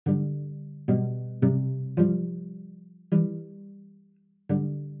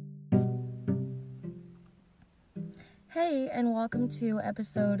Hey, and welcome to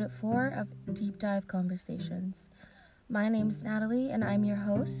episode 4 of Deep Dive Conversations. My name is Natalie, and I'm your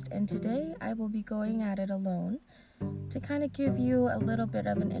host, and today I will be going at it alone to kind of give you a little bit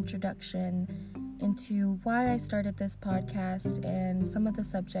of an introduction into why I started this podcast and some of the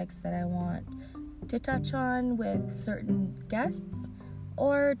subjects that I want to touch on with certain guests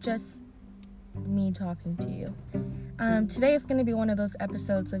or just me talking to you. Today is going to be one of those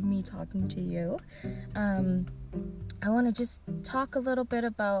episodes of me talking to you. I want to just talk a little bit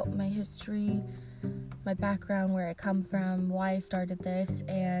about my history, my background, where I come from, why I started this,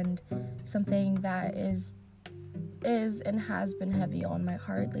 and something that is and has been heavy on my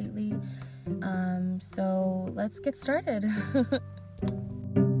heart lately. So let's get started.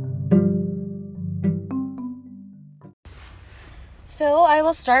 So I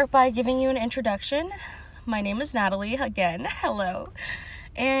will start by giving you an introduction. My name is Natalie, again, hello.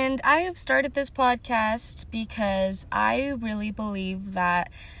 And I have started this podcast because I really believe that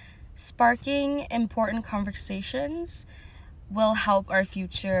sparking important conversations will help our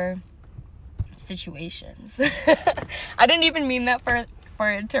future situations. I didn't even mean that for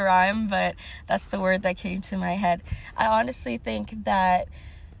it to rhyme, but that's the word that came to my head. I honestly think that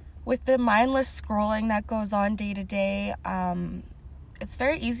with the mindless scrolling that goes on day to day, it's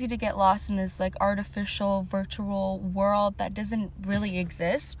very easy to get lost in this artificial virtual world that doesn't really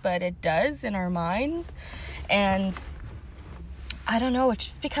exist, but it does in our minds. And I don't know, it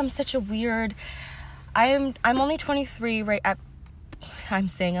just becomes such a weird. I'm only 23 I'm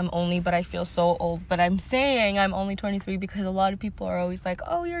saying I'm only, but I feel so old. But I'm saying I'm only 23 because a lot of people are always like,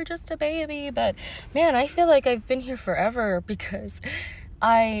 "Oh, you're just a baby." But man, I feel like I've been here forever because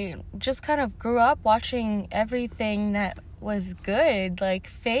I just kind of grew up watching everything that was good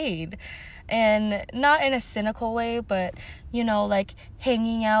fade, and not in a cynical way, but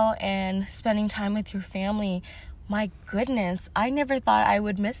hanging out and spending time with your family. My goodness, I never thought I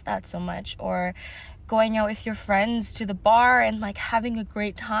would miss that so much. Or going out with your friends to the bar and having a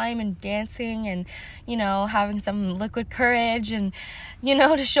great time and dancing and having some liquid courage and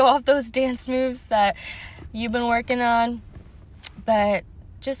to show off those dance moves that you've been working on. But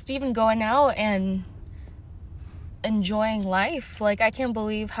just even going out and enjoying life. I can't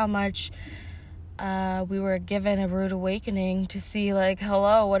believe how much we were given a rude awakening to see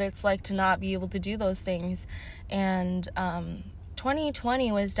hello, what it's like to not be able to do those things. And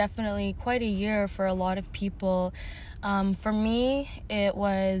 2020 was definitely quite a year for a lot of people. For me, it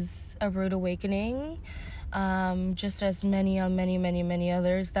was a rude awakening, just as many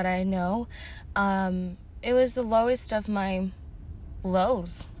others that I know. It was the lowest of my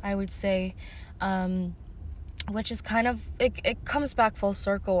lows, I would say, which is kind of, it comes back full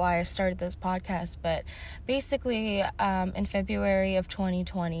circle why I started this podcast. But basically, in February of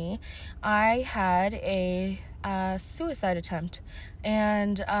 2020, I had a suicide attempt,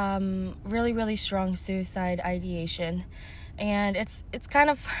 and really strong suicide ideation. And it's kind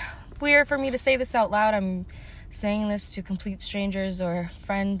of weird for me to say this out loud. I'm saying this to complete strangers or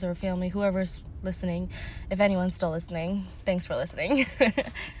friends or family, whoever's listening. If anyone's still listening, thanks for listening.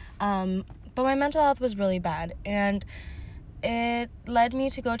 But my mental health was really bad, and it led me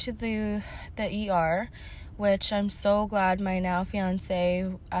to go to the ER, which I'm so glad my now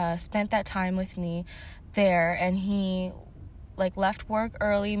fiance spent that time with me there, and he left work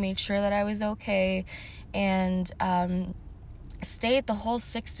early, made sure that I was okay, and stayed the whole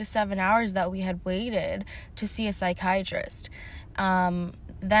 6 to 7 hours that we had waited to see a psychiatrist.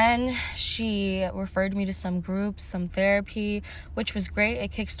 Then she referred me to some groups, some therapy, which was great.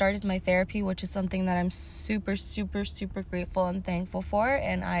 It kickstarted my therapy, which is something that I'm super grateful and thankful for.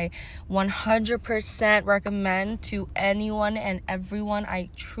 And I 100% recommend to anyone and everyone. I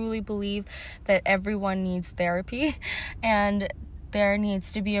truly believe that everyone needs therapy, and there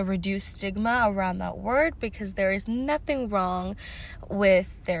needs to be a reduced stigma around that word, because there is nothing wrong with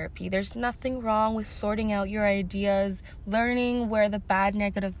therapy. There's nothing wrong with sorting out your ideas, learning where the bad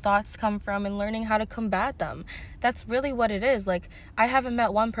negative thoughts come from, and learning how to combat them. That's really what it is. I haven't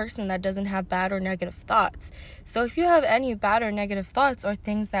met one person that doesn't have bad or negative thoughts. So if you have any bad or negative thoughts, or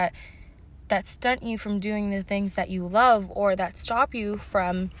things that stunt you from doing the things that you love, or that stop you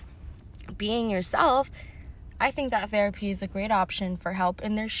from being yourself, I think that therapy is a great option for help,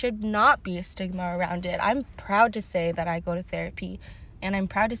 and there should not be a stigma around it. I'm proud to say that I go to therapy, and I'm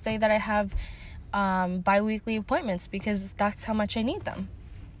proud to say that I have bi-weekly appointments, because that's how much I need them.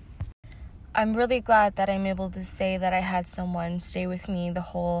 I'm really glad that I'm able to say that I had someone stay with me the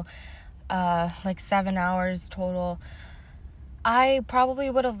whole 7 hours total. I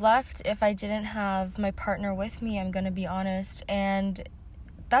probably would have left if I didn't have my partner with me, I'm gonna be honest, and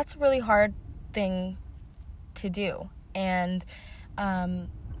that's a really hard thing to do. And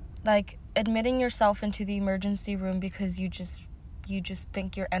like admitting yourself into the emergency room because you just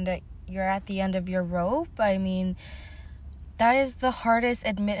think you're at the end of your rope. I mean, that is the hardest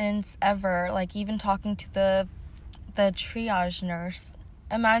admittance ever. Like, even talking to the triage nurse,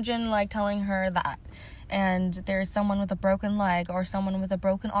 imagine like telling her that, and there's someone with a broken leg or someone with a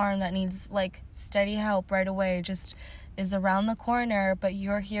broken arm that needs like steady help right away, just is around the corner, but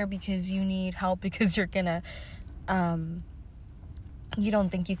you're here because you need help because you're gonna you don't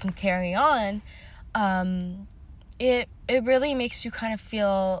think you can carry on. It really makes you kind of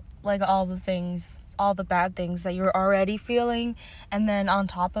feel like all the bad things that you're already feeling, and then on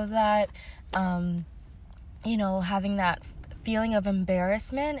top of that, having that feeling of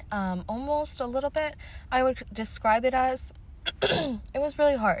embarrassment, almost a little bit, I would describe it as. It was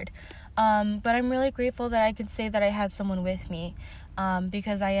really hard, but I'm really grateful that I could say that I had someone with me,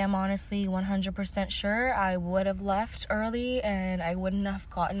 because I am honestly 100% sure I would have left early and I wouldn't have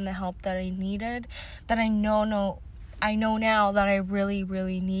gotten the help that I needed, that I know now that I really,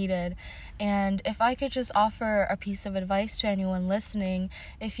 really needed. And if I could just offer a piece of advice to anyone listening,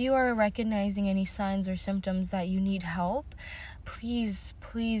 if you are recognizing any signs or symptoms that you need help, please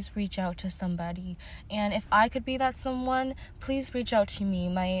reach out to somebody. And if I could be that someone, please reach out to me.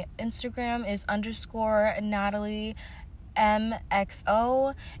 My Instagram is _Natalie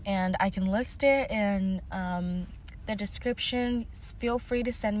MXO, and I can list it in the description. Feel free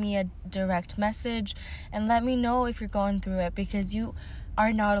to send me a direct message and let me know if you're going through it, because you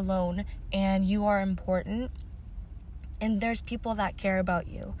are not alone and you are important, and there's people that care about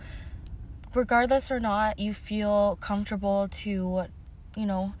you. Regardless or not you feel comfortable to,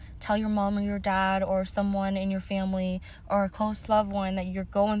 tell your mom or your dad or someone in your family or a close loved one that you're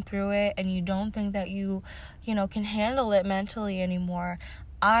going through it and you don't think that you can handle it mentally anymore,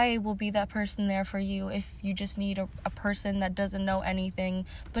 I will be that person there for you if you just need a person that doesn't know anything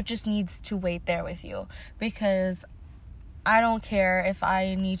but just needs to wait there with you. Because I don't care if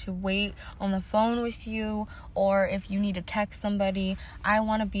I need to wait on the phone with you or if you need to text somebody. I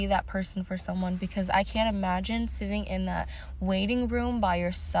want to be that person for someone, because I can't imagine sitting in that waiting room by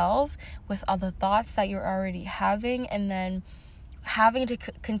yourself with all the thoughts that you're already having, and then having to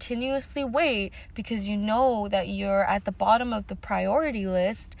continuously wait because you know that you're at the bottom of the priority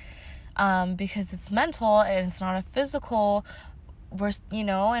list, because it's mental and it's not a physical.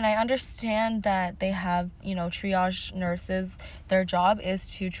 And I understand that they have, triage nurses, their job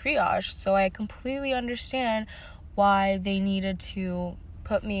is to triage, so I completely understand why they needed to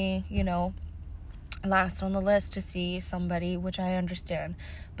put me, last on the list to see somebody, which I understand,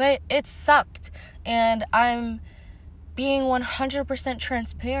 but it sucked, and I'm being 100%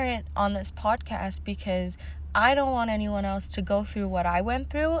 transparent on this podcast because I don't want anyone else to go through what I went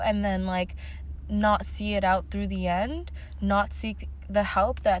through and then not see it out through the end, not seek the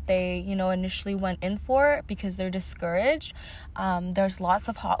help that they, initially went in for because they're discouraged. There's lots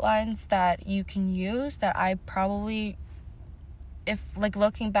of hotlines that you can use that I probably, if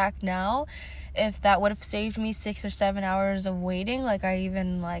looking back now, if that would have saved me 6 or 7 hours of waiting, I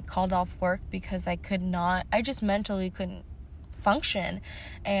even called off work because I just mentally couldn't function,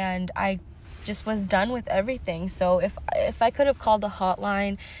 and I just was done with everything. So if I could have called the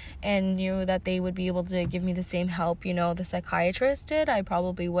hotline and knew that they would be able to give me the same help the psychiatrist did, I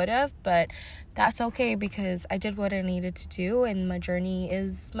probably would have, but that's okay because I did what I needed to do, and my journey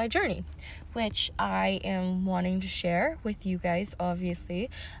is my journey, which I am wanting to share with you guys.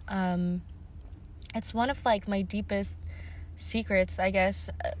 Obviously, it's one of my deepest secrets, I guess,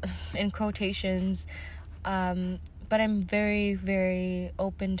 in quotations, but I'm very, very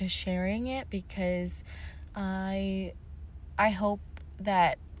open to sharing it because I hope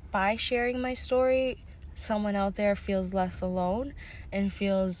that by sharing my story, someone out there feels less alone and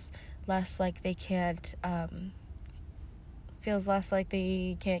feels less like they can't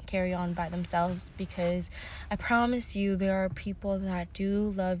carry on by themselves, because I promise you there are people that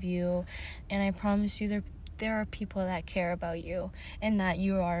do love you, and I promise you there are people that care about you and that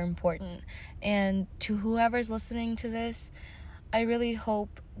you are important. And to whoever's listening to this, I really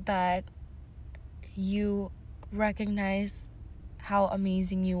hope that you recognize how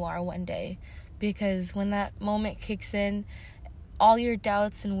amazing you are one day, because when that moment kicks in, all your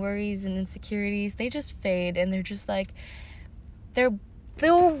doubts and worries and insecurities, they just fade, and they're just there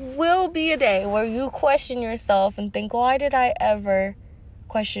will be a day where you question yourself and think, why did I ever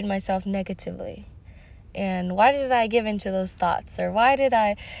question myself negatively? And why did I give into those thoughts? Or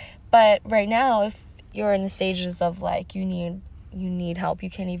but right now, if you're in the stages of you need help, you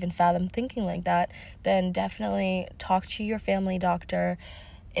can't even fathom thinking like that, then definitely talk to your family doctor,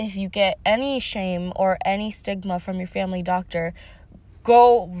 if you get any shame or any stigma from your family doctor,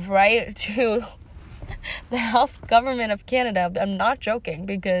 go right to the health government of Canada. I'm not joking,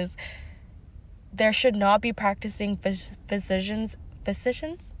 because there should not be practicing physicians,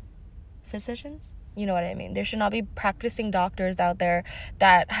 you know what I mean. There should not be practicing doctors out there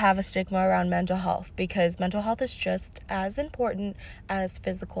that have a stigma around mental health, because mental health is just as important as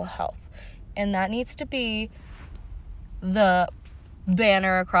physical health, and that needs to be the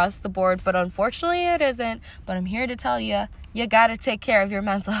banner across the board. But unfortunately it isn't. But I'm here to tell you, you gotta take care of your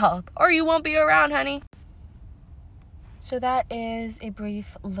mental health, or you won't be around, honey. So that is a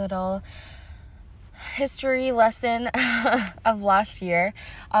brief little history lesson of last year.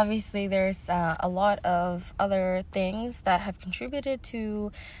 Obviously there's a lot of other things that have contributed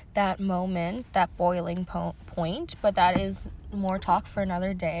to that moment, that boiling point, but that is more talk for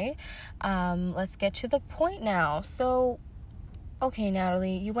another day. Let's get to the point now. So, okay,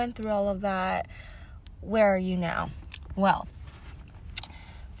 Natalie, you went through all of that. Where are you now? Well,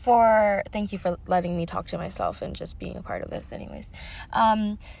 thank you for letting me talk to myself and just being a part of this anyways.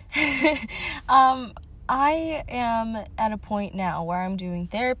 I am at a point now where I'm doing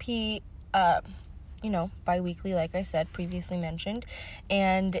therapy, bi-weekly, like I said, previously mentioned,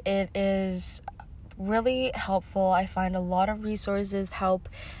 and it is really helpful. I find a lot of resources help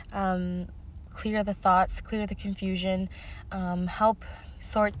clear the thoughts, clear the confusion, help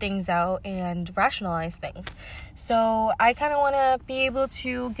sort things out and rationalize things. So I kind of want to be able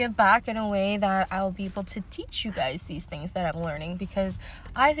to give back in a way that I'll be able to teach you guys these things that I'm learning, because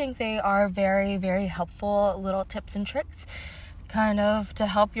I think they are very, very helpful little tips and tricks kind of to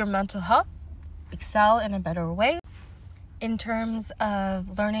help your mental health excel in a better way in terms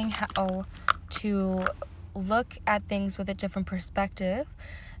of learning how to look at things with a different perspective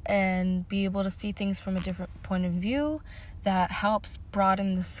and be able to see things from a different point of view. That helps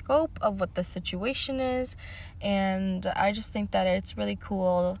broaden the scope of what the situation is. And I just think that it's really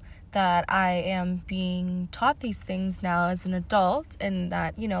cool that I am being taught these things now as an adult, and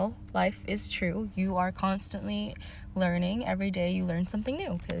that, life is true. You are constantly learning. Every day you learn something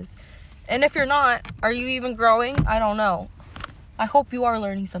new. And if you're not, are you even growing? I don't know. I hope you are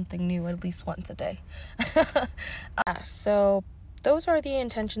learning something new at least once a day. So those are the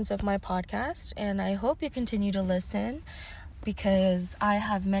intentions of my podcast, and I hope you continue to listen, because I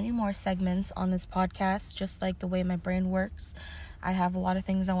have many more segments on this podcast, just like the way my brain works. I have a lot of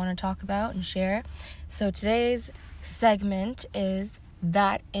things I want to talk about and share. So today's segment is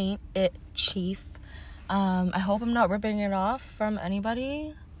That Ain't It, Chief. I hope I'm not ripping it off from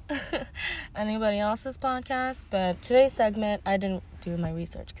anybody else's podcast, but today's segment, I didn't do my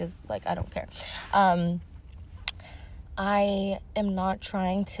research because, I don't care. I am not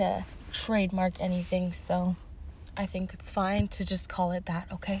trying to trademark anything, so I think it's fine to just call it that,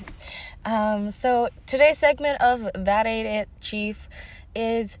 okay? So today's segment of That Ain't It, Chief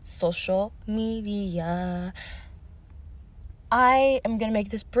is social media. I am going to make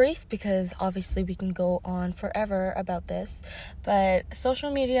this brief because obviously we can go on forever about this, but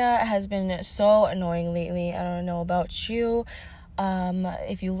social media has been so annoying lately. I don't know about you.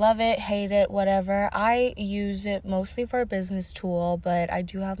 If you love it, hate it, whatever. I use it mostly for a business tool, but I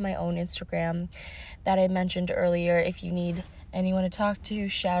do have my own Instagram that I mentioned earlier. If you need anyone to talk to,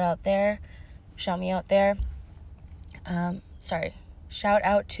 shout me out there. Shout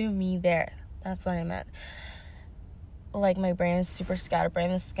out to me there. That's what I meant. My brain is super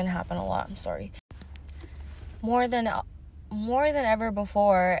scatterbrained. This is gonna happen a lot. I'm sorry. More than ever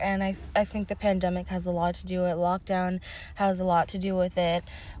before, and I think the pandemic has a lot to do with it. Lockdown has a lot to do with it.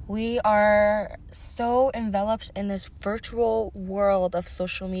 We are so enveloped in this virtual world of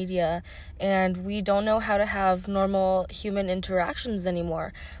social media, and we don't know how to have normal human interactions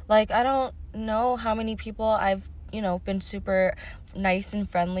anymore. I don't know how many people I've, been super nice and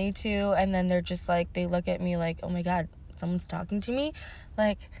friendly to, and then they're just they look at me oh my God, someone's talking to me?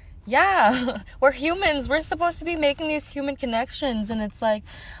 Yeah, we're humans. We're supposed to be making these human connections. And it's I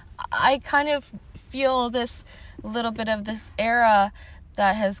kind of feel this little bit of this era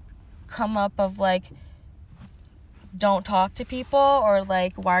that has come up of don't talk to people, or why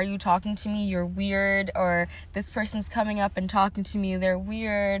are you talking to me? You're weird. Or this person's coming up and talking to me. They're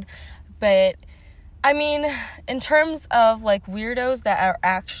weird. But I mean, in terms of weirdos that are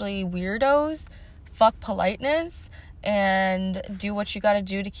actually weirdos, fuck politeness and do what you gotta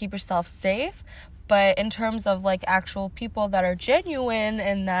do to keep yourself safe. But in terms of actual people that are genuine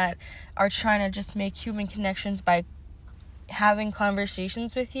and that are trying to just make human connections by having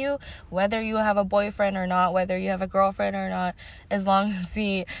conversations with you, whether you have a boyfriend or not, whether you have a girlfriend or not, as long as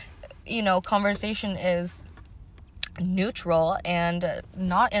the conversation is neutral and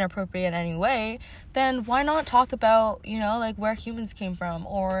not inappropriate in any way, then why not talk about, like where humans came from,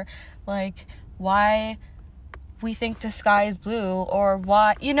 or like why we think the sky is blue, or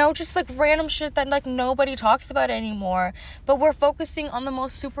why, just like random shit that like nobody talks about anymore. But we're focusing on the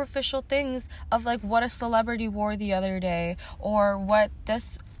most superficial things of like what a celebrity wore the other day, or what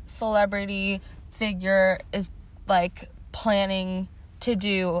this celebrity figure is like planning to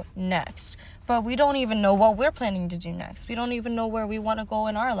do next. But we don't even know what we're planning to do next. We don't even know where we want to go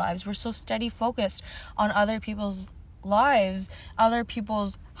in our lives. We're so steady focused on other people's lives, other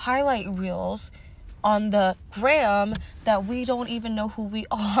people's highlight reels on the gram, that we don't even know who we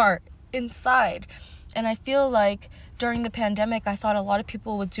are inside. And I feel like during the pandemic, I thought a lot of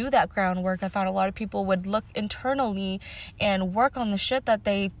people would do that groundwork. I thought a lot of people would look internally and work on the shit that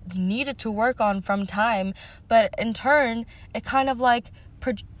they needed to work on from time. But in turn, it kind of like,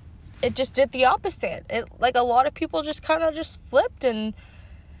 it just did the opposite. It like a lot of people just kind of just flipped and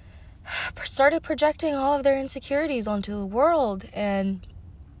started projecting all of their insecurities onto the world. And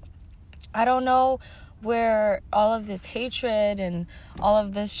I don't know where all of this hatred and all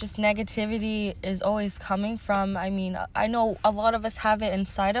of this just negativity is always coming from. I mean, I know a lot of us have it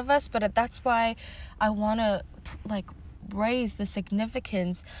inside of us, but that's why I want to like raise the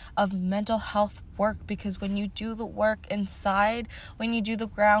significance of mental health work, because when you do the work inside, when you do the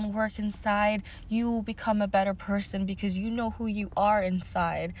groundwork inside, you become a better person, because you know who you are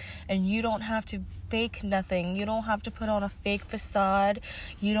inside, and you don't have to fake nothing. You don't have to put on a fake facade.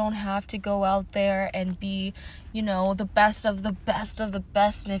 You don't have to go out there and be, the best of the best of the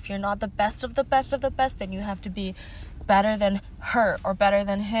best. And if you're not the best of the best of the best, then you have to be better than her, or better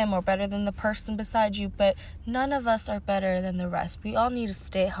than him, or better than the person beside you. But none of us are better than the rest. We all need to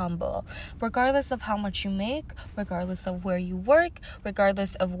stay humble, regardless of how much you make, regardless of where you work,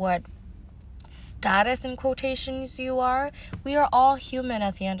 regardless of what status in quotations you are. We are all human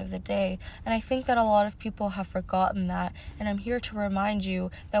at the end of the day, and I think that a lot of people have forgotten that, and I'm here to remind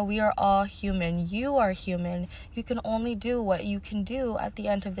you that we are all human. You are human. You can only do what you can do at the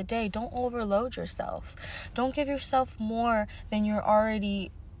end of the day. Don't overload yourself. Don't give yourself more than you're already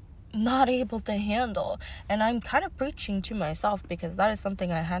not able to handle. And I'm kind of preaching to myself, because that is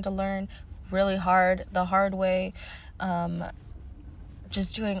something I had to learn really hard, the hard way.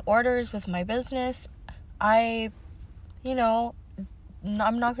 Just doing orders with my business, I'm not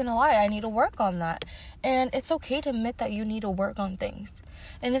gonna lie, I need to work on that. And it's okay to admit that you need to work on things.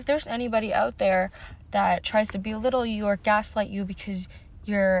 And if there's anybody out there that tries to belittle you or gaslight you because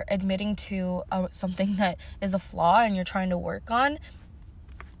you're admitting to something that is a flaw and you're trying to work on,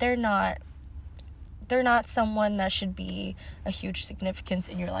 they're not someone that should be a huge significance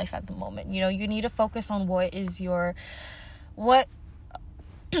in your life at the moment. You need to focus on what is your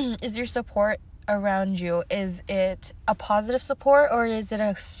support around you. Is it a positive support, or is it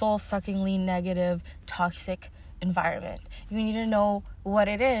a soul-suckingly negative, toxic environment? You need to know what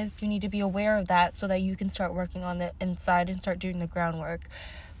it is. You need to be aware of that so that you can start working on the inside and start doing the groundwork.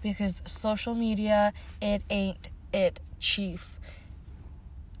 Because social media, it ain't it, chief.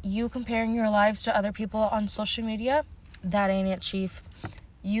 You comparing your lives to other people on social media, that ain't it, chief.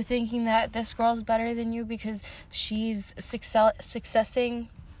 You thinking that this girl's better than you because she's successing.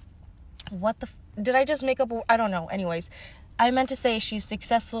 Did I just make up? I don't know. Anyways, I meant to say she's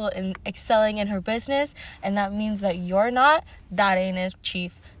successful in excelling in her business, and that means that you're not. That ain't it,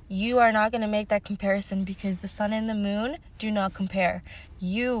 chief. You are not going to make that comparison, because the sun and the moon do not compare.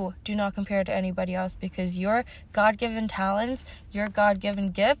 You do not compare to anybody else, because your God-given talents, your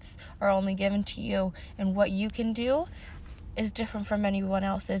God-given gifts are only given to you, and what you can do is different from anyone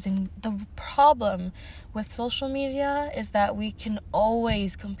else's. And the problem with social media is that we can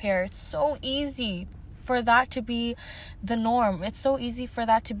always compare. It's so easy for that to be the norm. It's so easy for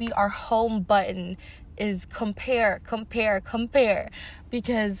that to be our home button, is compare,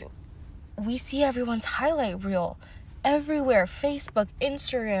 because we see everyone's highlight reel everywhere. Facebook,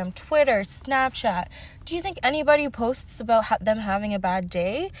 Instagram, Twitter, Snapchat. Do you think anybody posts about them having a bad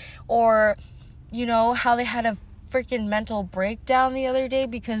day, or how they had a freaking mental breakdown the other day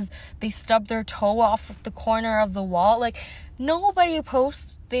because they stubbed their toe off the corner of the wall? Like, nobody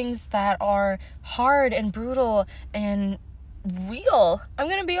posts things that are hard and brutal and real. I'm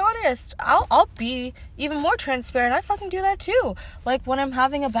gonna be honest. I'll be even more transparent. I fucking do that too. Like, when I'm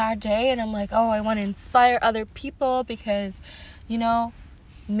having a bad day and I'm like, oh, I want to inspire other people because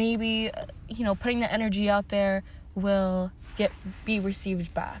maybe putting the energy out there will be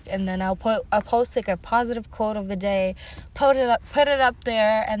received back, and then I'll post like a positive quote of the day, put it up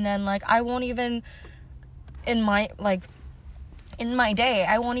there, and then like I won't even in my in my day,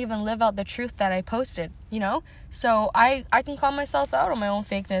 I won't even live out the truth that I posted, So I can call myself out on my own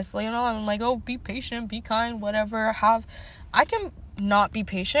fakeness. I'm like, oh, be patient, be kind, whatever. I can not be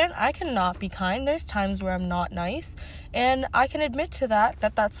patient. I cannot be kind. There's times where I'm not nice. And I can admit to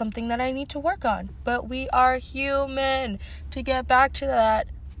that's something that I need to work on. But we are human. To get back to that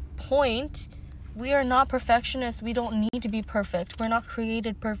point, we are not perfectionists. We don't need to be perfect. We're not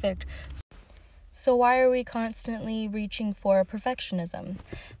created perfect. So why are we constantly reaching for perfectionism?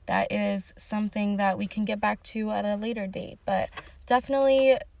 That is something that we can get back to at a later date. But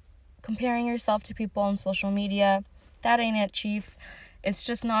definitely comparing yourself to people on social media, that ain't it, chief. It's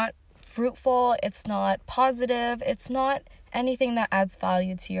just not fruitful. It's not positive. It's not anything that adds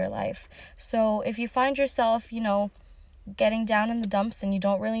value to your life. So if you find yourself, getting down in the dumps and you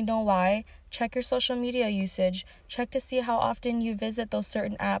don't really know why, check your social media usage. Check to see how often you visit those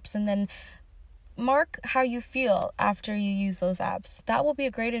certain apps, and then mark how you feel after you use those apps. That will be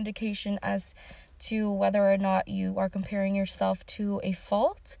a great indication as to whether or not you are comparing yourself to a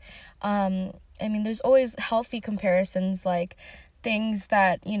fault. There's always healthy comparisons, like things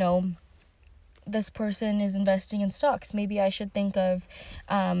that, this person is investing in stocks. Maybe I should think of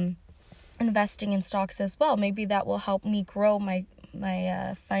investing in stocks as well. Maybe that will help me grow my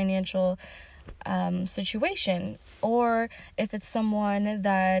financial situation. Or if it's someone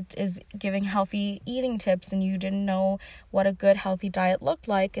that is giving healthy eating tips and you didn't know what a good healthy diet looked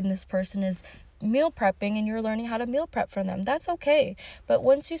like, and this person is meal prepping and you're learning how to meal prep from them, that's okay. But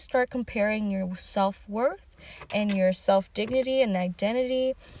once you start comparing your self-worth and your self-dignity and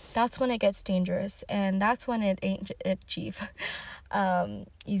identity, that's when it gets dangerous, and that's when it ain't it, chief.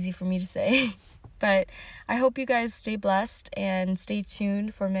 Easy for me to say. But I hope you guys stay blessed and stay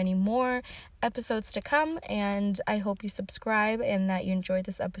tuned for many more episodes to come. And I hope you subscribe and that you enjoyed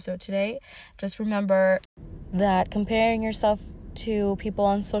this episode today. Just remember that comparing yourself to people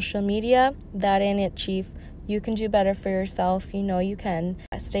on social media, that ain't it, chief. You can do better for yourself. You can.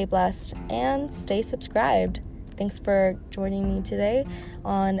 Stay blessed and stay subscribed. Thanks for joining me today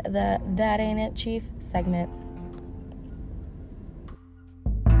on the That Ain't It, Chief segment.